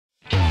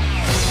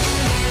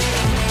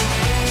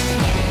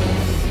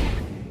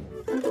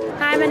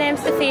my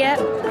name's Sophia,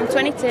 I'm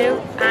 22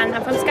 and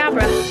I'm from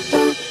Scarborough.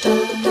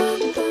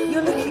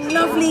 You're looking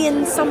lovely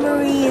and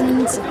summery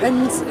and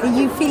are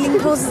you feeling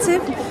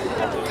positive?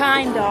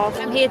 Kind of.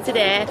 I'm here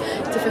today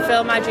to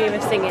fulfil my dream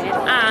of singing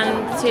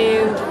and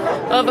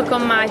to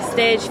overcome my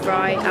stage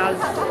fright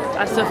as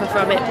I suffer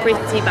from it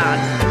pretty bad.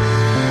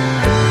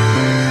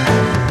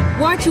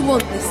 Why do you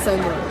want this so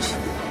much?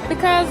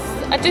 Because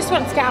I just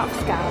want to get out of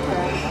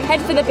Scarborough, head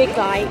for the big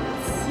lights.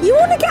 You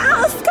want to get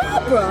out of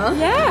Scarborough?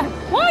 Yeah.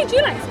 Why do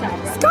you like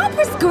Scarborough?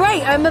 Scarborough's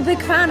great. I'm a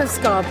big fan of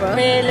Scarborough.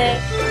 Really?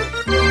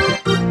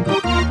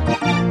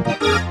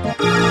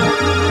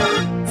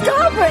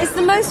 Scarborough is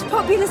the most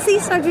popular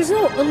seaside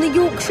resort on the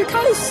Yorkshire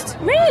coast.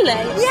 Really?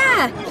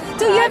 Yeah.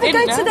 Don't you ever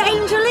go to the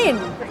Angel Inn?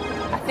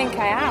 I think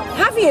I have.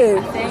 Have you?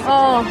 I think.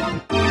 Oh.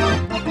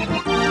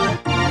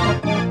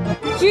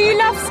 Do you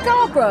love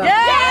Scarborough?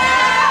 Yeah!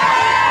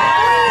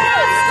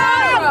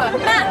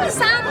 Matt, the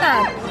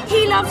Sandman,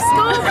 he loves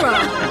Scarborough.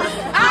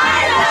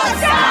 I love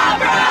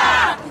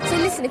Scarborough! So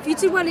listen, if you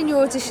do well in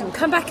your audition,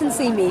 come back and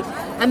see me,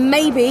 and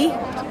maybe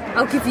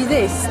I'll give you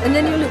this, and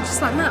then you'll look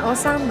just like Matt or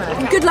Sandman.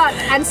 Okay. Good luck,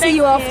 and see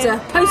you after.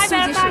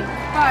 Post-audition.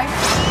 Bye.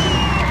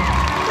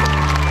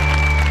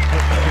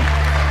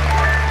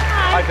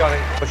 Hi,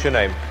 darling. What's your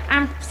name?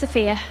 I'm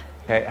Sophia.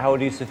 Okay, how old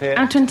are you, Sophia?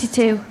 I'm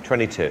 22.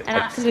 22. And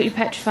absolutely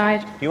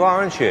petrified. You are,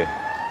 aren't you?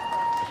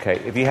 Okay,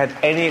 have you had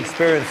any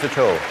experience at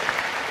all?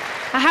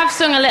 I have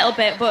sung a little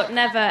bit, but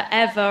never,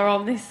 ever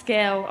on this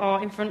scale or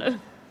in front of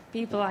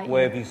people like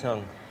Where you. have you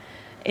sung?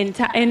 In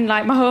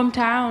like, my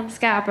hometown,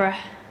 Scarborough.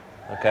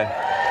 Okay.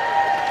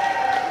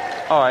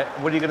 All right,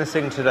 what are you going to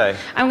sing today?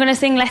 I'm going to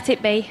sing Let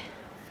It Be.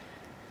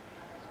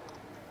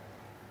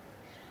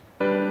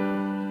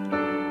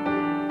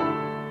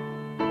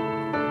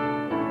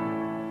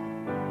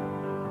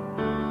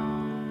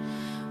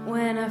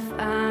 When I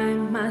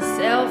find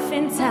myself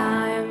in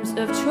times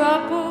of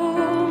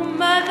trouble,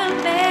 Mother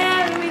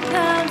Mary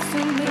comes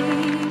to me,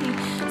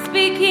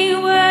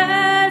 speaking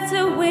words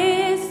of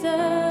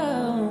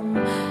wisdom.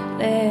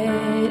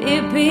 Let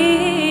it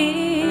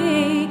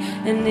be.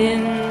 And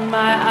in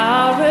my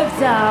hour of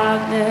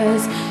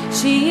darkness,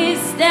 she is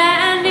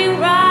standing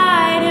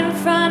right in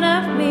front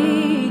of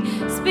me,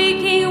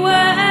 speaking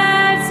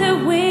words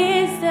of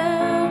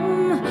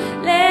wisdom.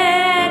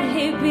 Let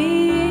it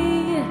be.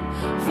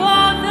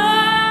 For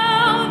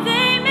though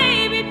they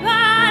may be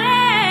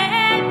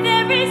parted,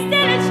 there is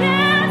still a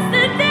chance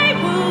that they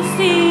will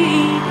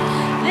see.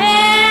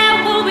 There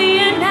will be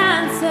an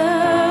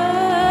answer.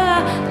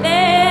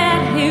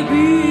 Let it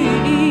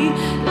be.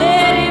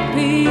 Let it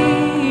be.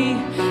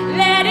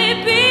 Let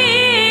it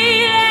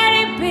be. Let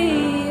it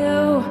be.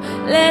 Oh,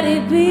 let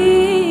it be.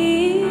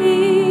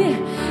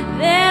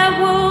 There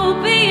will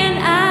be an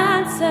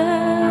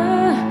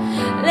answer.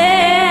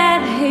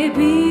 Let it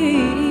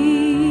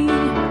be.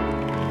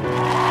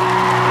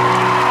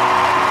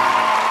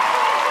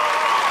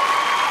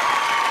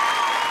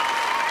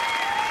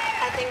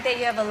 I think that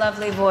you have a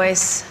lovely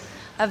voice,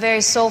 a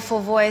very soulful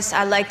voice.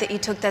 I like that you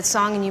took that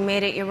song and you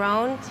made it your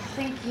own.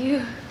 Thank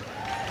you.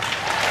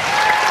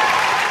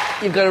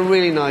 You've got a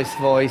really nice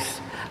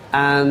voice,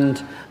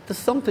 and there's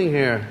something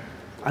here.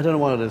 I don't know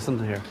what it is,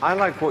 something here. I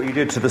like what you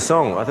did to the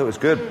song. I thought it was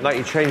good. Like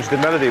you changed the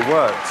melody, it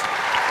worked.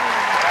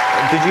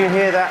 Did you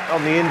hear that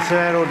on the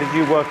internet, or did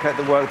you work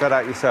that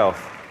out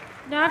yourself?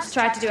 No, I just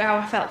tried to do it how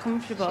I felt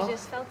comfortable. She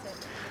just felt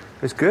it.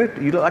 It's good.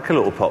 You look like a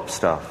little pop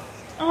star.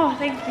 Oh,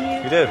 thank you.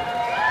 You do.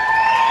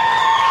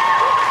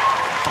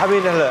 I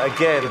mean, look,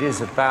 again, it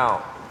is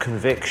about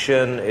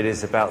conviction. It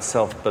is about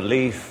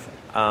self-belief.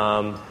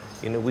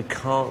 You know, we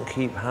can't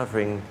keep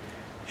having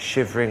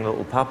shivering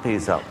little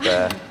puppies up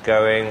there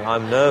going,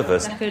 I'm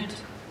nervous. I could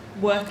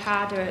work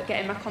harder at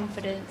getting my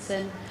confidence,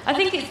 and I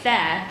think it's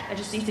there. I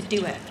just need to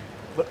do it.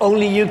 But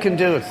only you can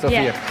do it,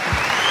 Sophia.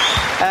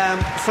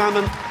 Yeah.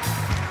 Simon,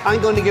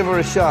 I'm going to give her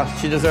a shot.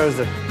 She deserves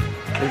it.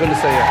 I'm going to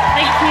say yeah.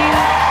 Thank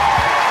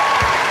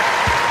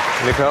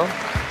you. Nicole?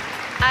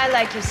 I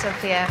like you,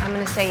 Sophia. I'm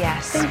going to say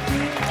yes. Thank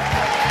you.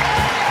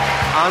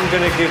 I'm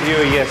going to give you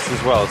a yes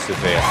as well,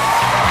 Sophia.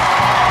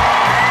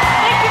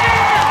 Thank you very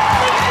much.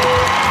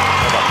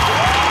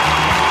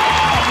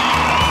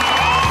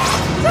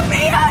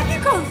 Sophia, you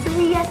got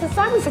 3 yeses.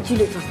 Simon said you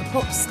looked like a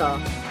pop star.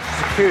 She's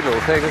a cute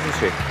little thing, isn't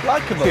she?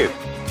 Likeable. Cute.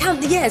 Count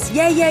the yes.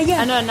 Yeah.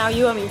 I know, now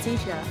you owe me a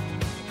t-shirt.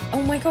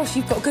 Oh my gosh,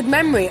 you've got good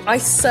memory. I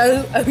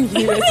so owe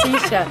you a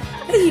t-shirt.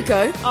 There you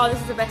go. Oh, this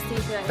is the best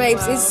t-shirt in the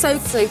Babes, world. it's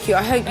so cute.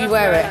 I hope you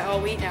wear it. all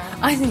week now.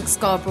 I think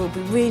Scarborough will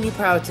be really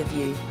proud of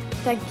you.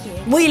 Thank you.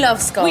 We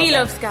love Scarborough. We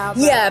love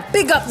Scarborough. Yeah,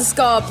 big up the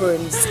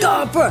Scarboroughs.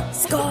 Scarborough,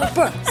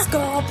 Scarborough,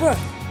 Scarborough.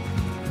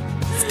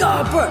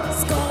 Scarborough,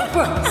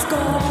 Scarborough,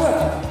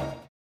 Scarborough.